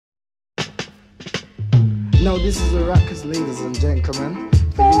Now this is the Rockers, ladies and gentlemen,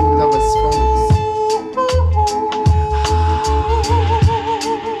 for you lovers folks.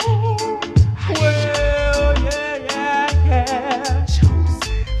 Well, yeah.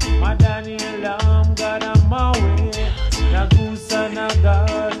 My Daniel, I'm God on my way. Nagusa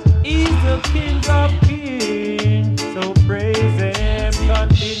Nagas is the King of Kings, so praise Him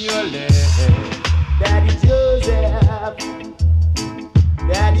continually.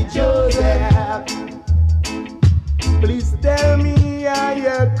 Daddy Joseph, please tell me how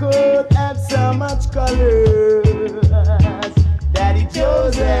your coat have so much colors. Daddy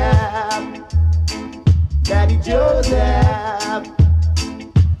Joseph,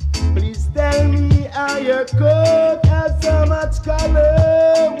 please tell me how your coat has so much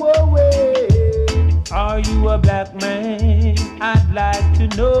color. Whoa, wait. Are you a black man? I'd like to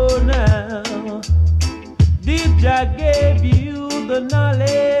know now. Did Jah give you the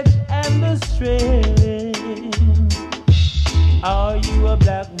knowledge and the strength? Are you a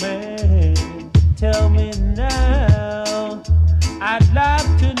black man? Tell me now. I'd like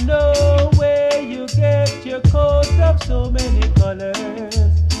to know where you get your coat of so many colors.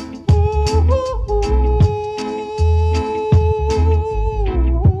 Ooh, ooh, ooh.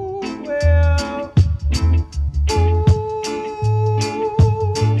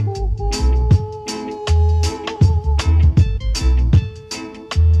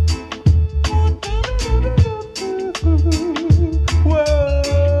 Well,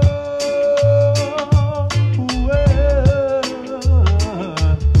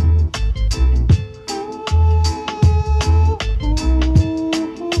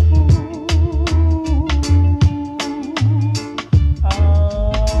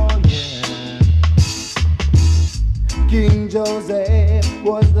 King Joseph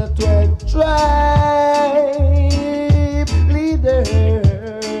was the 12th tribe leader,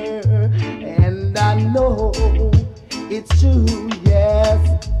 and I know it's true, yes.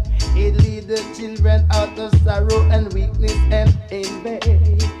 He lead the children out of sorrow and weakness and envy,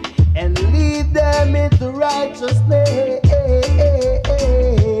 and lead them into righteousness.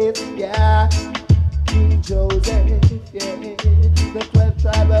 Yeah, King Joseph, yeah, the 12th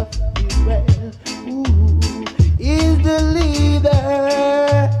tribe of Israel. Ooh. Is the leader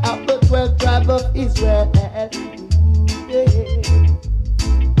of the 12th tribe of Israel.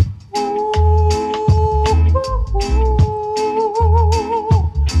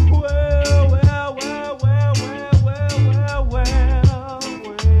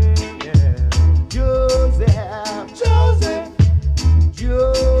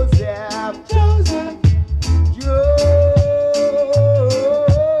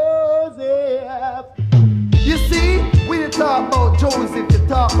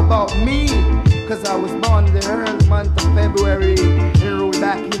 Talk about me, cause I was born in the early month of February and rolled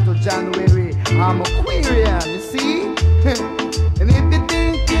back into January. I'm Aquarian, you see? And if you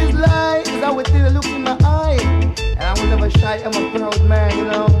think it's lies, I will still look in my eye, and I will never shy. I'm a proud man, you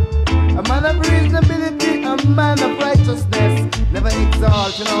know, a man of reasonability, a man of righteousness, never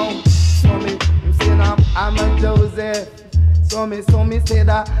exalt, you know. So me, you say now I'm a Joseph. So me say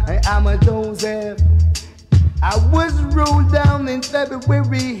that I am a Joseph. I was ruled down in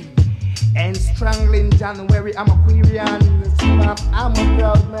February and strangled in January. I'm Aquarian, I'm a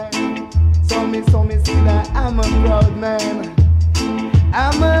proud man. So me say that I'm a proud man.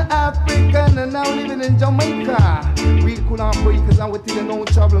 I'm an African and now living in Jamaica. We couldn't break cause I was still no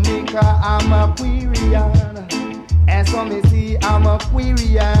troublemaker. I'm Aquarian, and so me see I'm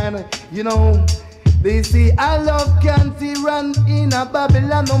Aquarian. You know, they say I love can't run in a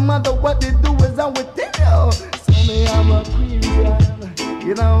Babylon. No matter what they do is I will tell you. So me I'm Aquarian,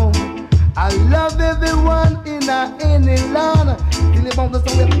 you know. I love everyone in any land. Till about the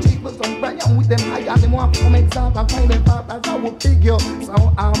song we have to take some Brian with them high and them want to come exalt and find them part as I will figure. So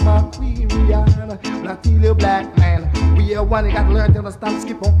I'm Aquarian, but I tell you black man, we are one, you gotta learn to understand,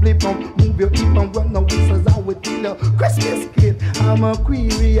 skip on, flip on, move your hip on, run no whistles, I will tell you. Christmas kid, I'm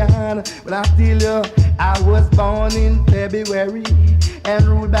Aquarian, but I tell you, I was born in February and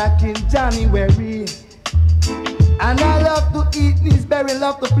ruled back in January. And I love to eat this berry,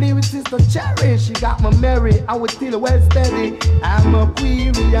 love to play with Sister Cherry. She got me merry, I was still well steady. I'm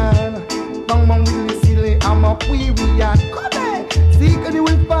Aquarian, bang bang willy silly, I'm Aquarian. Come on, seek and you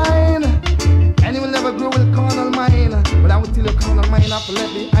will find, and you will never grow with carnal mind. But I will tell you carnal mind, I have to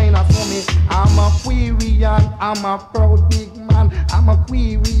let the iron for me. I'm Aquarian, I'm a proud big man. I'm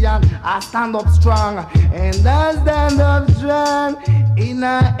Aquarian, I stand up strong, and I stand up strong in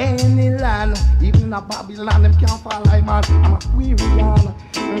any land. Even in a Babylon, them can't fall like man. I'm Aquarian,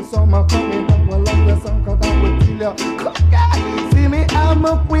 and some are coming up with love the song, cause I will tell you. See me, I'm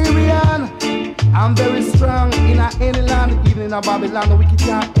Aquarian, I'm very strong in any land, even in a Babylon. The wicked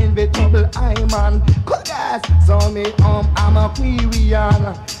can't envy trouble, I man. Cause yes, so me I'm a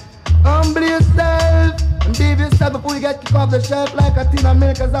Aquarian. Humble yourself and behave yourself before you get kicked off the shelf like a tin of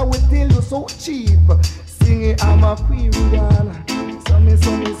milk, cause I will tell you so cheap. Sing it, I'm a Aquarian. So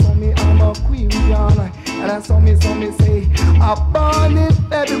me, I'm a Aquarian. And I saw me say, I'm born in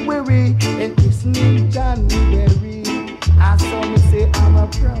February and it's new January. I saw me say, I'm a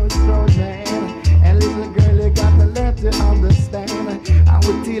proud man. And little girl, you got to learn to understand. I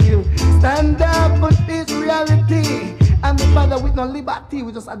will tell you, stand up for this reality. I'm the father with no liberty,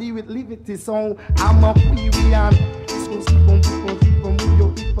 we just deal with liberty. So I'm a Aquarian.